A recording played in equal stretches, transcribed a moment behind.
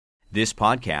This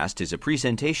podcast is a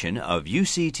presentation of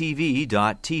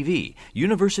UCTV.tv,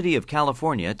 University of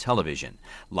California Television.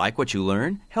 Like what you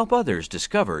learn? Help others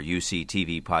discover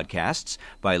UCTV podcasts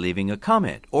by leaving a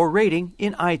comment or rating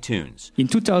in iTunes. In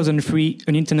 2003,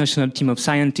 an international team of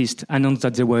scientists announced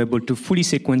that they were able to fully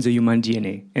sequence the human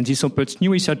DNA, and this opens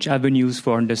new research avenues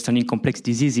for understanding complex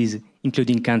diseases,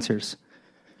 including cancers.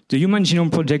 The Human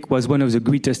Genome Project was one of the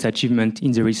greatest achievements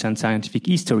in the recent scientific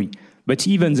history, but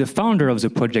even the founder of the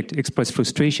project expressed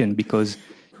frustration because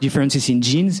differences in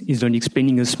genes is only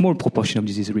explaining a small proportion of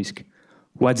disease risk.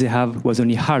 What they have was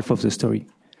only half of the story.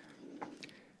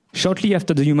 Shortly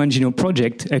after the Human Genome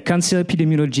Project, a cancer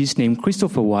epidemiologist named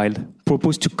Christopher Wilde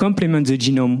proposed to complement the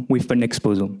genome with an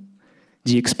exposome.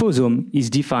 The exposome is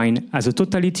defined as a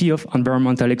totality of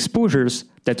environmental exposures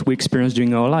that we experience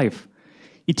during our life.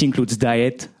 It includes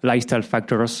diet, lifestyle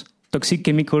factors, toxic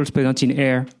chemicals present in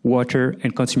air, water,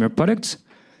 and consumer products,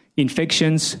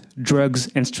 infections, drugs,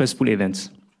 and stressful events.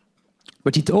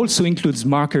 But it also includes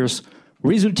markers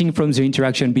resulting from the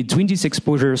interaction between these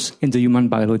exposures and the human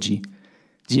biology.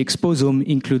 The exposome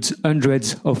includes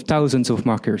hundreds of thousands of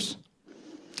markers.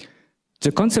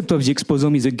 The concept of the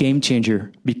exposome is a game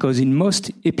changer because in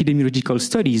most epidemiological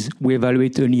studies, we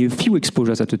evaluate only a few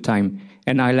exposures at a time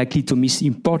and are likely to miss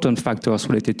important factors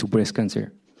related to breast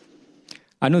cancer.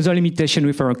 Another limitation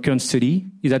with our current study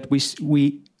is that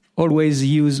we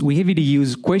heavily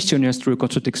use questionnaires to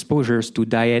reconstruct exposures to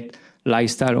diet,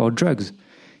 lifestyle, or drugs.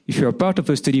 If you're part of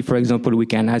a study, for example, we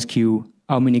can ask you,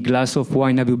 how many glasses of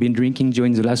wine have you been drinking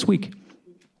during the last week?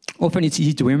 Often it's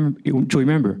easy to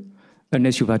remember,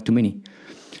 unless you've had too many.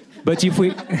 But if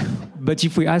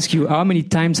we ask you, how many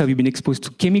times have you been exposed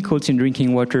to chemicals in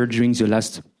drinking water during the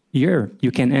last year,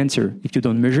 you can answer. If you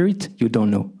don't measure it, you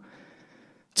don't know.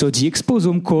 So the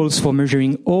exposome calls for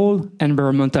measuring all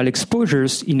environmental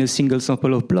exposures in a single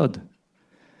sample of blood.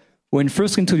 When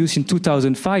first introduced in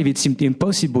 2005, it seemed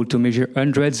impossible to measure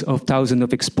hundreds of thousands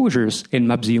of exposures and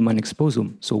map the human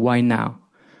exposome. So why now?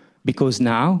 Because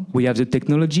now we have the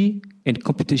technology and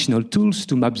computational tools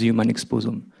to map the human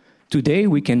exposome. Today,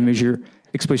 we can measure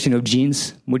expression of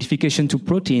genes, modification to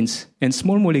proteins, and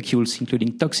small molecules,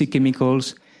 including toxic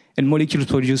chemicals, and molecules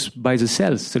produced by the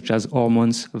cells, such as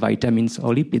hormones, vitamins,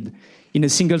 or lipids, in a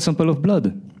single sample of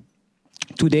blood.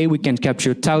 Today, we can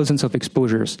capture thousands of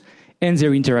exposures and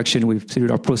their interaction with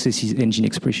cellular processes and gene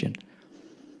expression.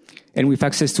 And with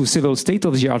access to several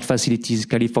state-of-the-art facilities,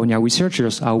 California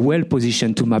researchers are well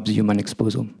positioned to map the human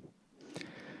exposome.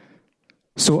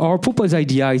 So our proposed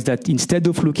idea is that instead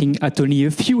of looking at only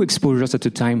a few exposures at a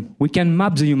time, we can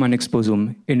map the human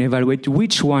exposome and evaluate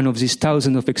which one of these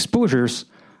thousands of exposures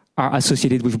are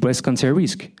associated with breast cancer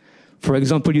risk. For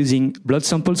example, using blood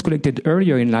samples collected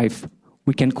earlier in life,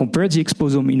 we can compare the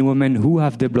exposome in women who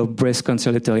have developed breast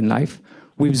cancer later in life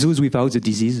with those without the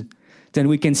disease. Then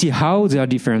we can see how they are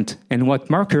different and what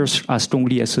markers are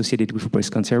strongly associated with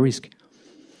breast cancer risk.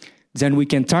 Then we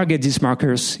can target these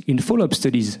markers in follow-up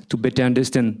studies to better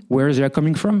understand where they are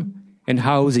coming from and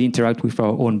how they interact with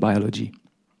our own biology.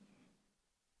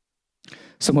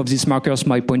 Some of these markers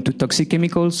might point to toxic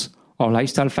chemicals, or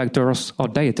lifestyle factors, or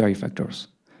dietary factors.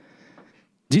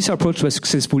 This approach was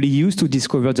successfully used to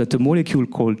discover that a molecule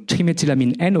called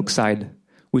trimethylamine N oxide,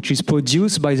 which is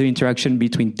produced by the interaction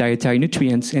between dietary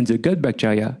nutrients and the gut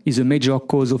bacteria, is a major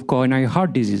cause of coronary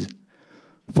heart disease.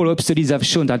 Follow-up studies have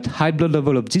shown that high blood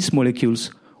levels of these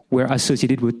molecules were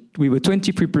associated with a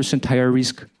 23% higher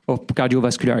risk of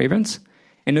cardiovascular events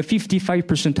and a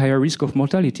 55% higher risk of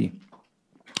mortality.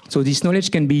 So this knowledge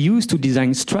can be used to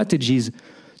design strategies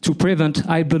to prevent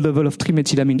high blood level of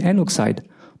trimethylamine N oxide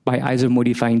by either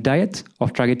modifying diet or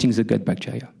targeting the gut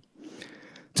bacteria.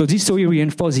 So this story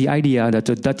reinforces the idea that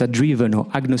a data-driven or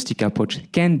agnostic approach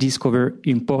can discover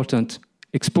important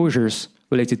exposures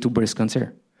related to breast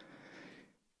cancer.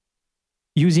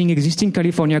 Using existing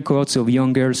California cohorts of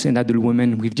young girls and adult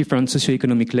women with different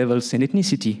socioeconomic levels and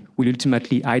ethnicity will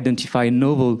ultimately identify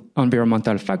novel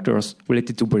environmental factors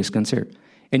related to breast cancer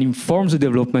and informs the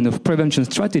development of prevention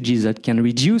strategies that can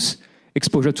reduce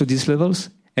exposure to these levels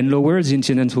and lower the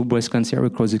incidence of breast cancer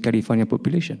across the California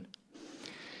population.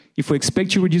 If we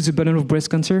expect to reduce the burden of breast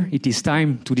cancer, it is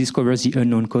time to discover the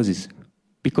unknown causes,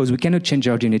 because we cannot change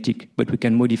our genetic, but we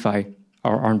can modify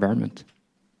our environment.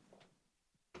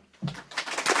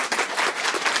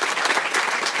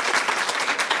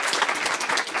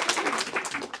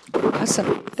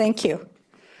 Awesome. Thank you.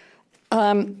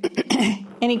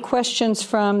 Any questions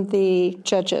from the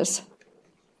judges?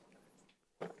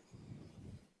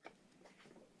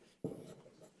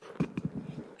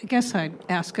 I guess I'd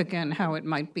ask again how it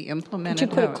might be implemented.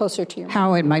 Could you put it closer to your mouth?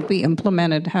 How it might be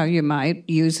implemented, how you might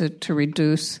use it to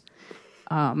reduce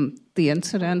the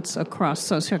incidence across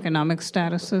socioeconomic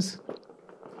statuses?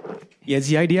 Yes,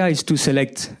 the idea is to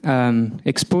select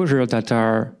exposure that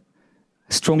are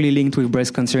strongly linked with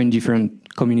breast cancer in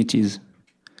different communities.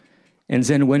 And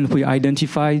then when we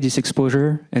identify this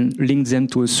exposure and link them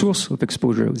to a source of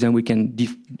exposure, then we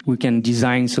can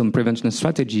design some prevention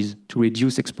strategies to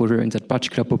reduce exposure in that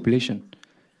particular population.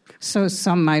 So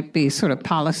some might be sort of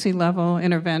policy level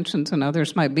interventions and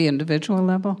others might be individual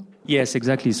level? Yes,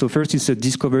 exactly. So first it's a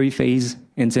discovery phase,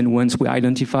 and then once we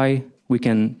identify, we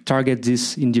can target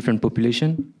this in different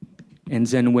population. And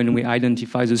then when we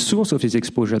identify the source of this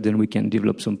exposure, then we can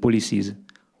develop some policies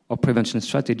or prevention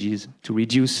strategies to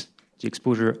reduce the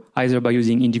exposure, either by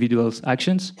using individuals'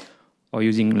 actions or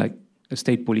using like a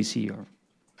state policy.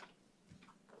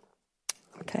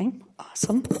 Okay,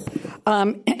 awesome.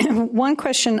 One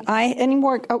question, any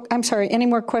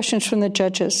more questions from the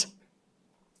judges?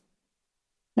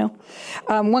 No?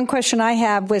 One question I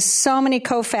have, with so many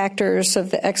cofactors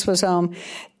of the exposome,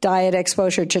 diet,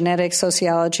 exposure, genetics,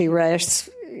 sociology, race,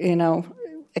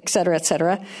 et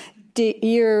cetera,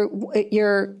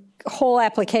 your whole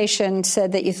application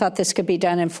said that you thought this could be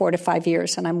done in 4 to 5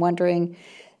 years, and I'm wondering,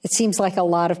 it seems like a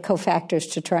lot of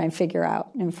cofactors to try and figure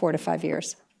out in 4 to 5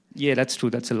 years. Yeah, that's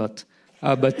true. That's a lot.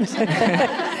 But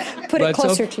Put it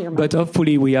closer to your mouth. But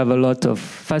hopefully we have a lot of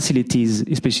facilities,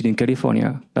 especially in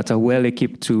California, that are well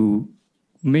equipped to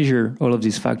measure all of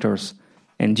these factors.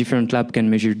 And different labs can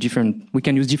measure we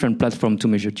can use different platforms to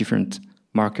measure different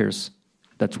markers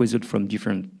that result from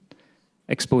different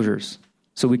exposures.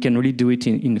 So we can really do it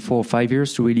in 4 or 5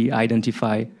 years to really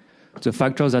identify the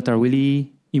factors that are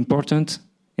really important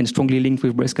and strongly linked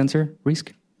with breast cancer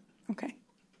risk. Okay.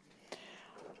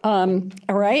 All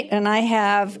right.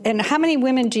 And how many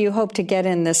women do you hope to get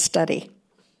in this study?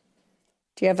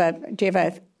 Do you have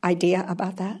an idea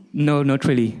about that? No, not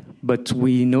really. But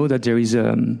we know that there is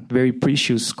a very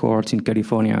precious cohort in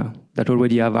California that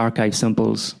already have archive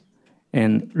samples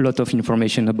and a lot of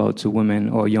information about the women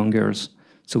or young girls.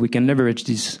 So we can leverage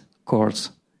these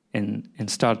cohorts and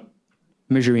start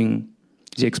measuring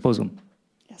the exposome.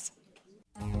 Yes.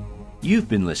 You've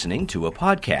been listening to a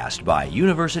podcast by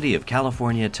University of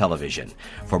California Television.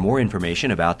 For more information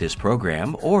about this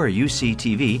program or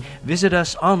UCTV, visit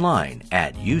us online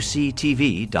at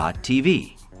uctv.tv.